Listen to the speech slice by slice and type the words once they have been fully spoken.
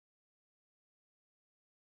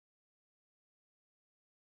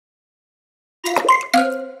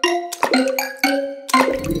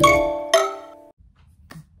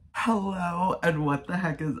Hello, and what the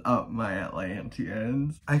heck is up, my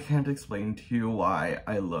Atlanteans? I can't explain to you why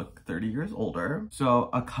I look 30 years older.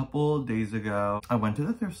 So a couple days ago, I went to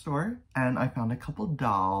the thrift store and I found a couple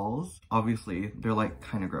dolls. Obviously, they're like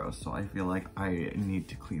kind of gross, so I feel like I need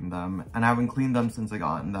to clean them. And I haven't cleaned them since I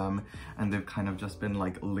got them, and they've kind of just been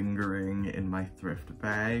like lingering in my thrift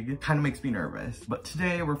bag. Kind of makes me nervous. But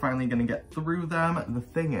today, we're finally gonna get through them. The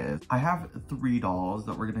thing is, I have 3 dolls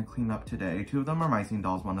that we're gonna clean up today. 2 of them are my scene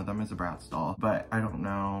dolls, one of them is a Bratz doll, but I don't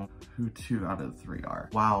know who 2 out of the 3 are.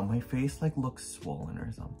 Wow, my face like looks swollen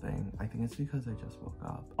or something. I think it's because I just woke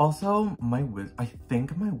up. Also, I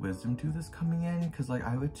think my wisdom tooth is coming in because like I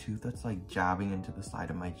have a tooth that's like jabbing into the side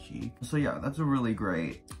of my cheek. So yeah, that's really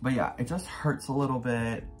great. But yeah, it just hurts a little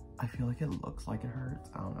bit. I feel like it looks like it hurts.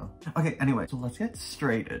 I don't know. Okay, anyway, so let's get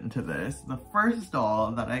straight into this. The first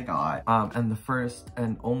doll that I got, and the first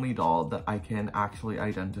and only doll that I can actually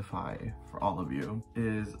identify for all of you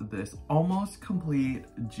is this almost complete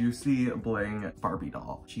Juicy Bling Barbie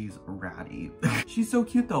doll. She's ratty. She's so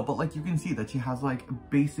cute though, but like you can see that she has like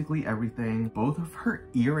basically everything. Both of her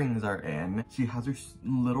earrings are in. She has her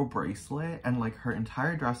little bracelet and like her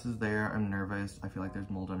entire dress is there. I'm nervous. I feel like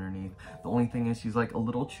there's mold underneath. The only thing is she's like a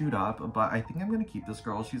little chewed up, but I think I'm gonna keep this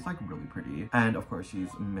girl. She's like really pretty. And of course she's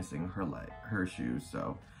missing her shoes,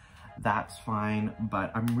 so that's fine.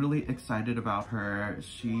 But I'm really excited about her.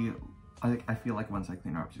 I feel like once I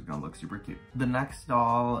clean her up, she's gonna look super cute. The next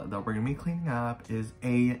doll that we're gonna be cleaning up is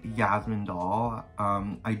a Yasmin doll.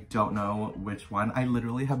 I don't know which one. I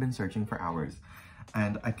literally have been searching for hours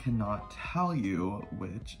and I cannot tell you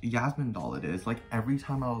which Yasmin doll it is. Like every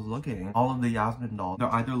time I was looking, all of the Yasmin dolls,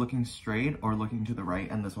 they're either looking straight or looking to the right,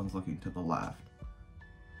 and this one's looking to the left.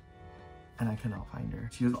 And I cannot find her.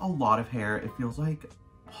 She has a lot of hair. It feels like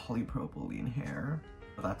polypropylene hair.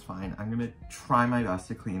 But that's fine. I'm gonna try my best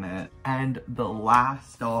to clean it. And the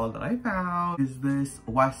last doll that I found is this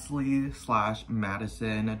Wesley /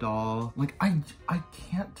 Madison doll. Like I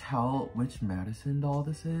can't tell which Madison doll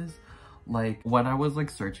this is. Like when I was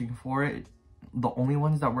like searching for it, the only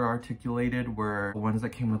ones that were articulated were the ones that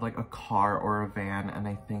came with like a car or a van, and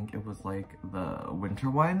I think it was like the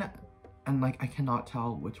winter one. And like I cannot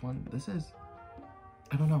tell which one this is.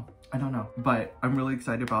 I don't know. But I'm really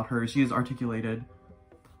excited about her. She is articulated.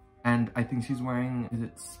 And I think she's wearing, is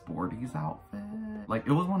it Sporty's outfit? Like,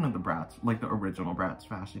 it was one of the Bratz, like the original Bratz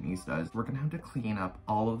fashionistas. We're gonna have to clean up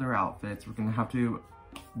all of their outfits. We're gonna have to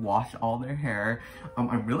wash all their hair.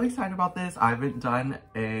 I'm really excited about this. I haven't done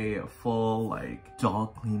a full, like, doll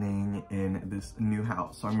cleaning in this new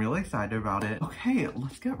house. So I'm really excited about it. Okay,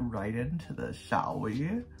 let's get right into this, shall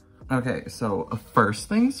we? Okay, so first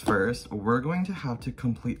things first, we're going to have to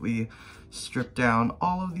completely strip down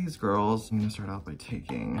all of these girls. I'm gonna start out by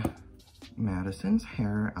taking Madison's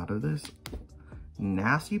hair out of this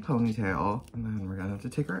nasty ponytail, and then we're gonna have to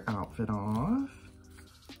take her outfit off.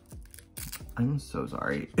 I'm so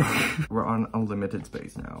sorry. We're on a limited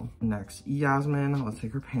space now. Next, Yasmin, let's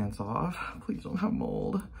take her pants off. Please don't have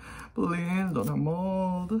mold. Please don't have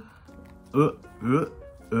mold. Oh,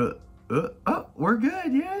 we're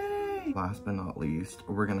good, yay! Last but not least,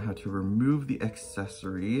 we're gonna have to remove the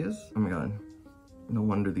accessories. Oh my god, no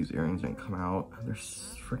wonder these earrings didn't come out. They're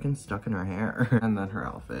freaking stuck in her hair. And then her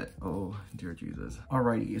outfit, oh dear Jesus.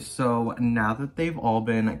 Alrighty, so now that they've all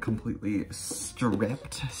been completely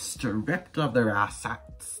stripped of their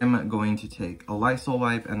assets, I'm going to take a Lysol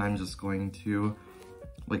wipe and I'm just going to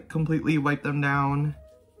like completely wipe them down.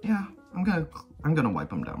 Yeah, I'm gonna wipe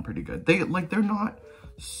them down pretty good. They're not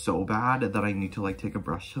so bad that I need to like take a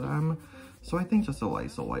brush to them. So I think just a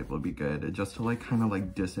Lysol wipe would be good, just to like kind of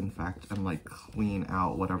like disinfect and like clean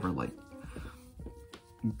out whatever like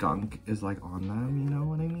gunk is like on them, you know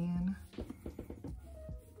what I mean?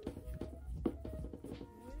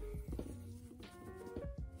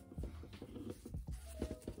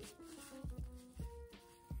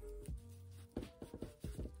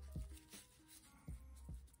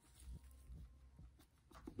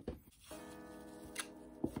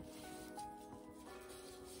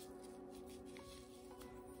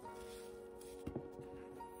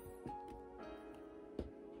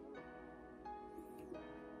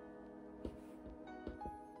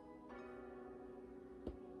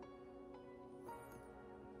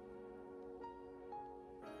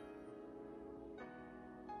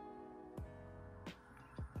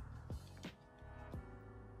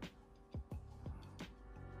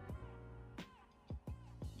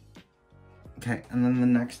 Okay, and then the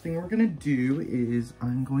next thing we're gonna do is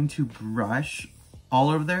I'm going to brush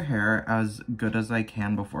all of their hair as good as I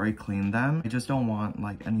can before I clean them. I just don't want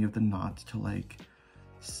like any of the knots to like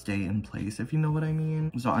stay in place, if you know what I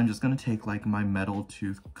mean. So I'm just gonna take like my metal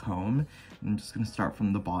tooth comb and I'm just gonna start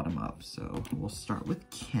from the bottom up. So we'll start with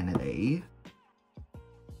Kennedy.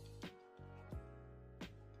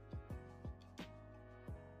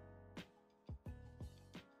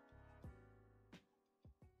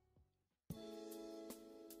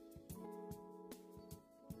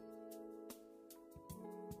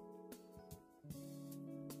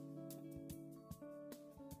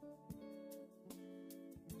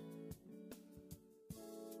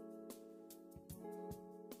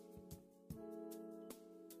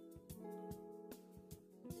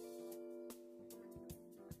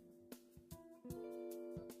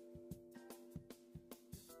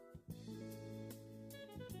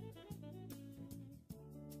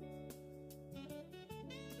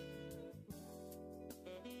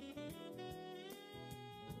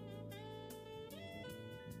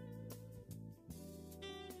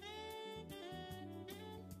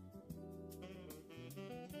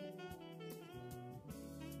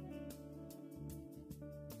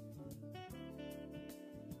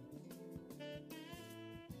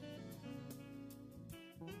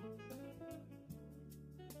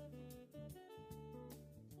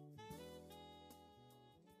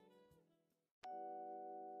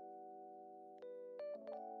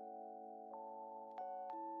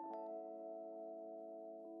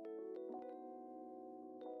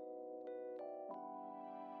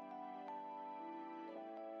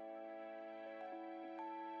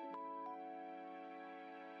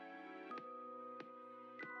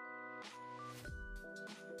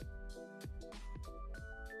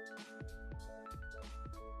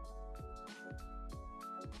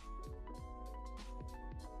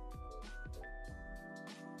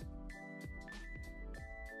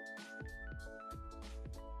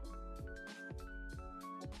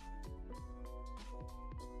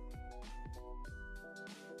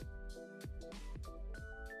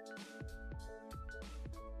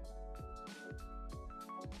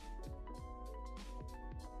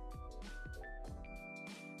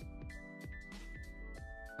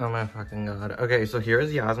 Oh my fucking god. Okay, so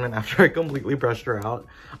here's Yasmin after I completely brushed her out.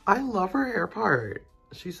 I love her hair part.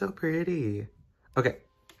 She's so pretty. Okay,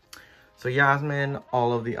 so Yasmin,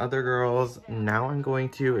 all of the other girls, now I'm going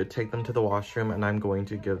to take them to the washroom and I'm going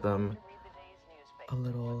to give them a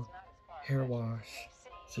little hair wash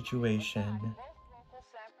situation.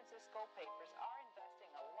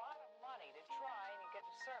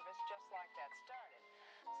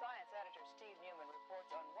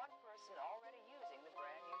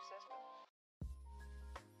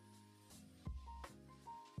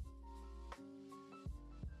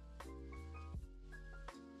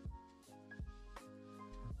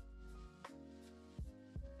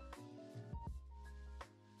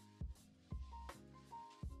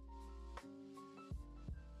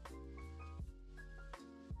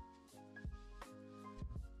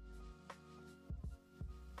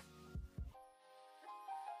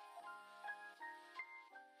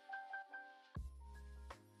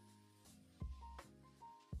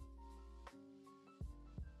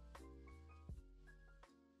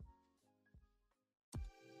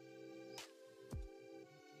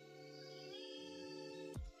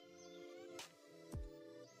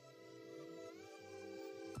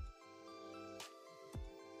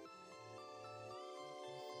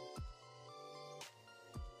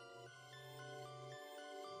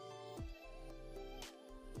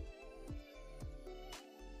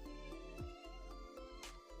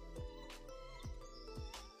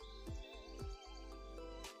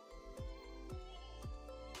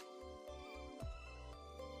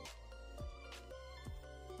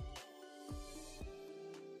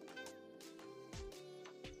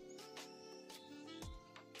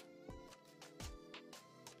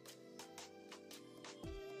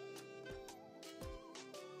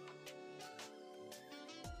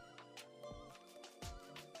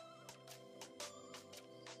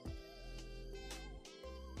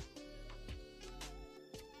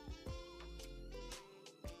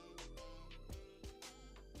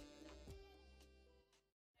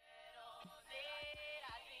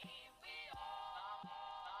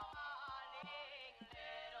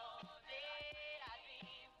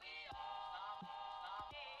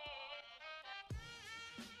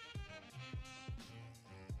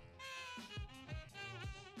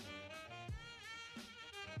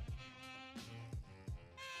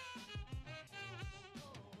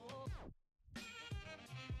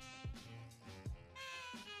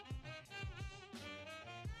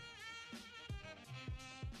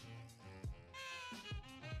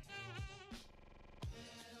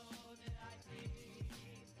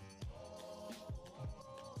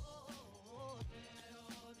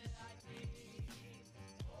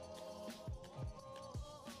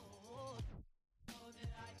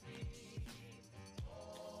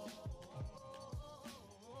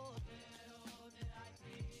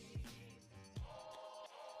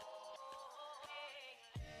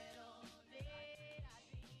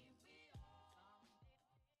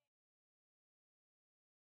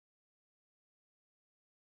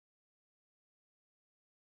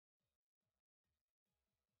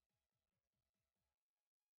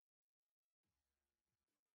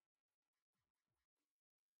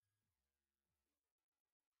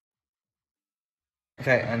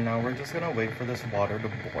 Okay, and now we're just gonna wait for this water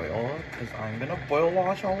to boil because I'm gonna boil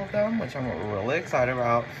wash all of them, which I'm really excited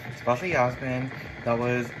about, especially Yasmin. That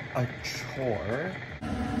was a chore.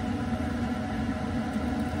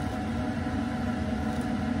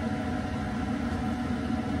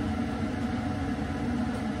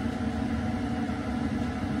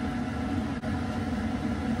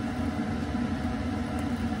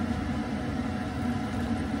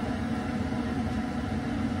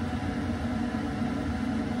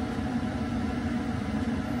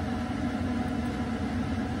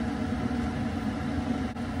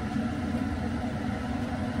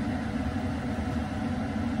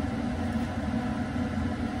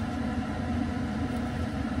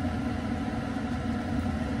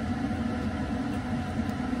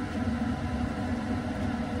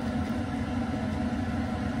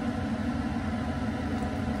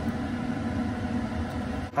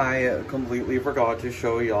 I completely forgot to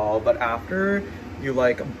show y'all, but after you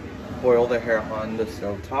like boil the hair on the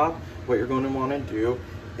stovetop, what you're going to want to do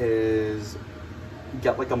is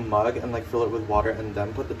get like a mug and like fill it with water and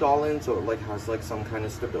then put the doll in so it like has like some kind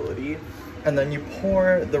of stability, and then you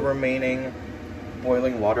pour the remaining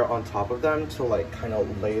boiling water on top of them to like kind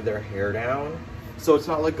of lay their hair down so it's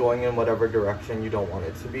not like going in whatever direction you don't want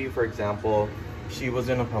it to be. For example, she was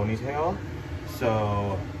in a ponytail,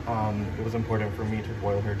 so it was important for me to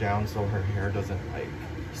boil her down so her hair doesn't like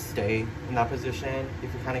stay in that position,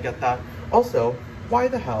 if you kind of get that. Also, why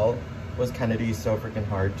the hell was Kennedy so freaking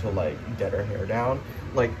hard to like get her hair down?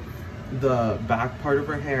 Like the back part of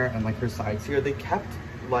her hair and like her sides here, they kept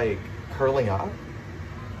like curling up.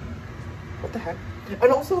 What the heck?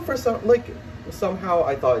 And also for some, like somehow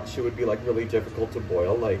I thought she would be like really difficult to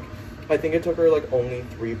boil. Like I think it took her like only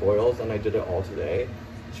 3 boils and I did it all today.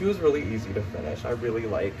 She was really easy to finish. I really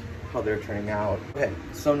like how they're turning out. Okay,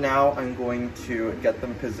 so now I'm going to get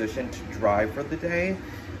them positioned to dry for the day.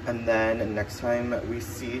 And then next time we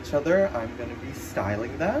see each other, I'm gonna be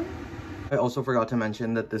styling them. I also forgot to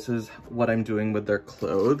mention that this is what I'm doing with their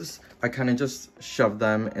clothes. I kind of just shove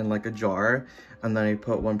them in like a jar, and then I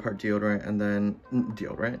put 1 part deodorant and then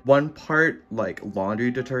 1 part like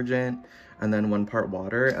laundry detergent and then 1 part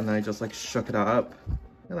water, and then I just like shook it up.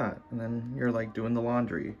 Look at that. And then you're like doing the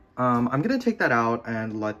laundry. I'm gonna take that out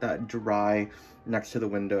and let that dry next to the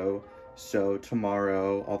window. So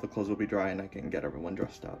tomorrow all the clothes will be dry and I can get everyone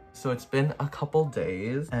dressed up. So it's been a couple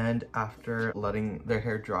days, and after letting their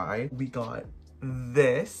hair dry, we got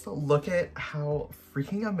this. Look at how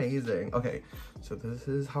freaking amazing. Okay, so this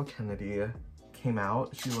is how Kennedy came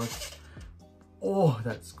out. She looks, oh,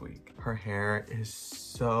 that squeak. Her hair is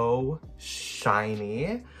so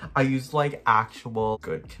shiny. I used like actual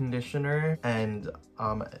good conditioner, and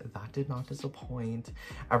that did not disappoint.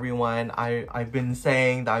 Everyone, I've been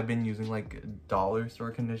saying that I've been using like dollar store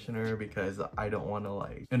conditioner because I don't want to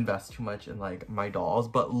like invest too much in like my dolls,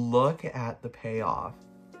 but look at the payoff.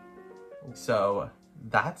 So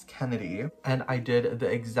that's Kennedy, and I did the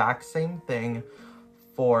exact same thing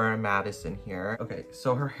for Madison here. Okay,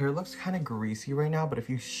 so her hair looks kind of greasy right now, but if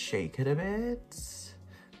you shake it a bit,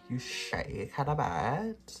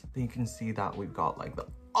 then you can see that we've got like the,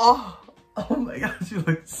 oh my god, she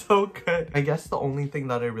looks so good. I guess the only thing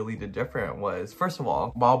that I really did different was, first of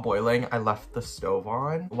all, while boiling, I left the stove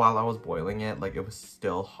on. While I was boiling it, like it was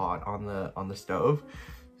still hot on the stove.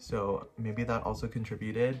 So maybe that also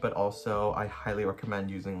contributed, but also I highly recommend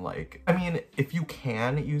using like, I mean, if you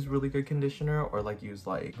can use really good conditioner or like use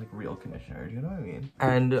like real conditioner, do you know what I mean?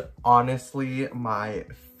 And honestly, my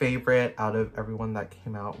favorite out of everyone that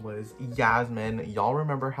came out was Yasmin. Y'all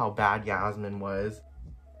remember how bad Yasmin was?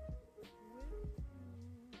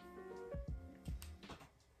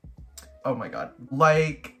 Oh my god.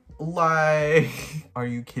 Like, are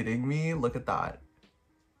you kidding me? Look at that.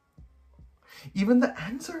 Even the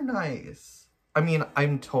ends are nice. I mean,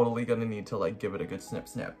 I'm totally gonna need to like give it a good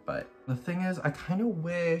snip, but the thing is, I kind of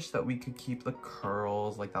wish that we could keep the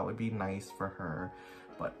curls, like that would be nice for her.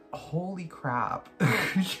 But holy crap,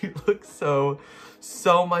 she looks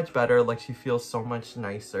so much better. Like she feels so much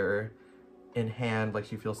nicer in hand, like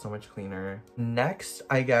she feels so much cleaner. Next,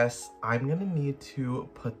 I guess I'm gonna need to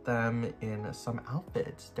put them in some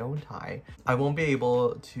outfits, don't I? I won't be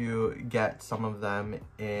able to get some of them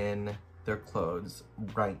in their clothes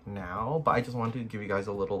right now, but I just wanted to give you guys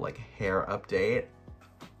a little like hair update.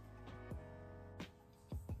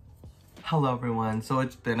 Hello everyone, so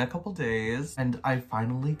it's been a couple days and I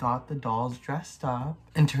finally got the dolls dressed up.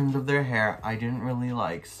 In terms of their hair, I didn't really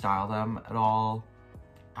like style them at all,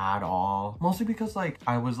 mostly because like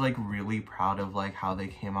I was like really proud of like how they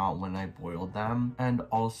came out when I boiled them, and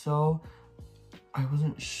also I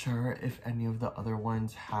wasn't sure if any of the other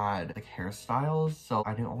ones had like hairstyles, so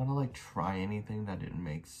I didn't want to like try anything that didn't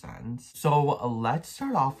make sense. So let's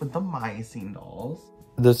start off with the Madison dolls.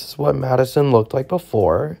 This is what Madison looked like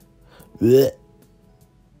before. Blech.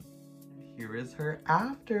 Here is her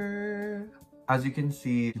after. As you can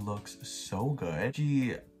see, she looks so good.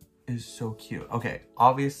 She is so cute. Okay,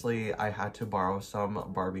 obviously I had to borrow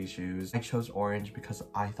some Barbie shoes. I chose orange because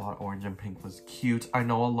I thought orange and pink was cute. I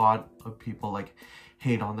know a lot of people like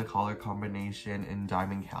hate on the color combination in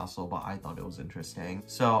Diamond Castle, but I thought it was interesting.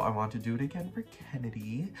 So I want to do it again for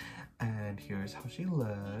Kennedy. And here's how she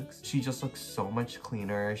looks. She just looks so much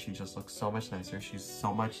cleaner. She just looks so much nicer. She's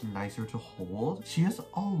so much nicer to hold. She has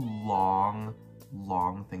a long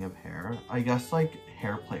thing of hair. I guess like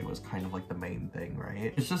hair play was kind of like the main thing,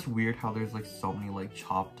 right? It's just weird how there's like so many like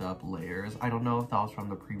chopped up layers. I don't know if that was from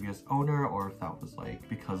the previous owner or if that was like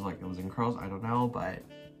because like it was in curls. I don't know, but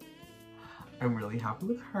I'm really happy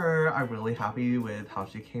with her. I'm really happy with how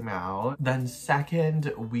she came out. Then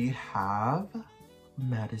second, we have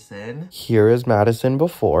Madison. Here is Madison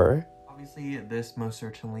before. Obviously, this most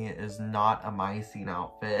certainly is not a Madison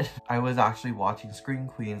outfit. I was actually watching Scream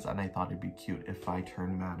Queens and I thought it'd be cute if I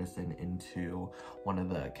turned Madison into one of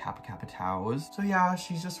the Kappa Kappa Taus. So yeah,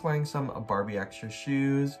 she's just wearing some Barbie extra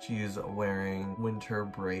shoes. She's wearing Winter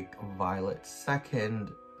Break Violet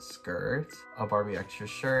second skirt, a Barbie extra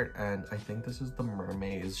shirt, and I think this is the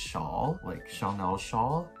mermaid's shawl, like Chanel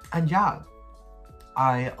shawl. And yeah,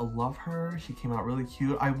 I love her. She came out really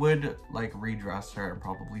cute. I would like redress her and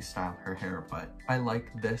probably style her hair, but I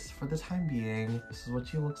like this for the time being. This is what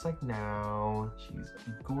she looks like now. She's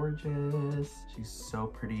gorgeous. She's so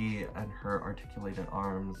pretty, and her articulated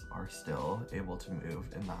arms are still able to move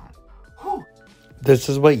in that. Whew. This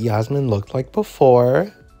is what Yasmin looked like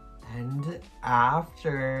before and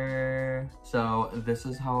after. So this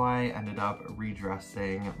is how I ended up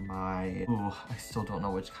redressing my, I still don't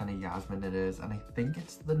know which kind of Yasmin it is, and I think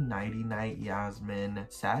it's the Nighty Night Yasmin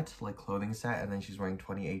set, like clothing set, and then she's wearing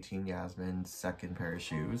 2018 Yasmin's second pair of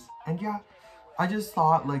shoes. And yeah, I just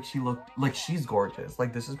thought like she looked like she's gorgeous.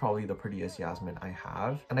 Like this is probably the prettiest Yasmin I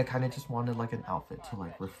have, and I kind of just wanted like an outfit to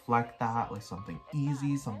like reflect that, like something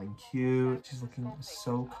easy, something cute. She's looking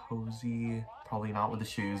so cozy. Probably not with the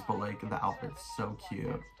shoes, but like the outfit's so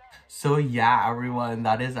cute. So yeah, everyone,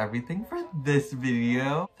 that is everything for this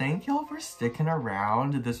video. Thank y'all for sticking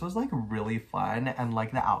around. This was like really fun, and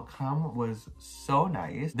like the outcome was so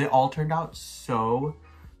nice. They all turned out so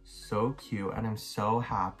cute, and I'm so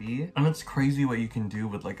happy. And it's crazy what you can do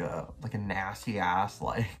with like a nasty ass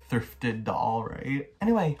like thrifted doll, right?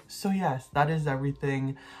 Anyway, so yes, that is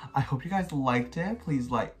everything. I hope you guys liked it. Please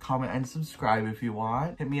like, comment, and subscribe if you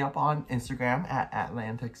want. Hit me up on Instagram at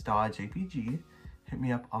Atlantix.jpg. Hit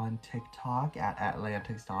me up on TikTok at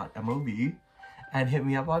Atlantix.mov. And hit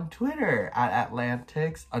me up on Twitter at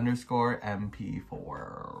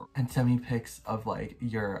Atlantix_MP4. And send me pics of like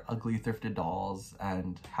your ugly thrifted dolls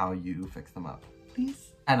and how you fix them up,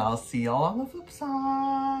 please. And I'll see y'all on the flip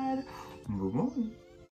side. Moo moo.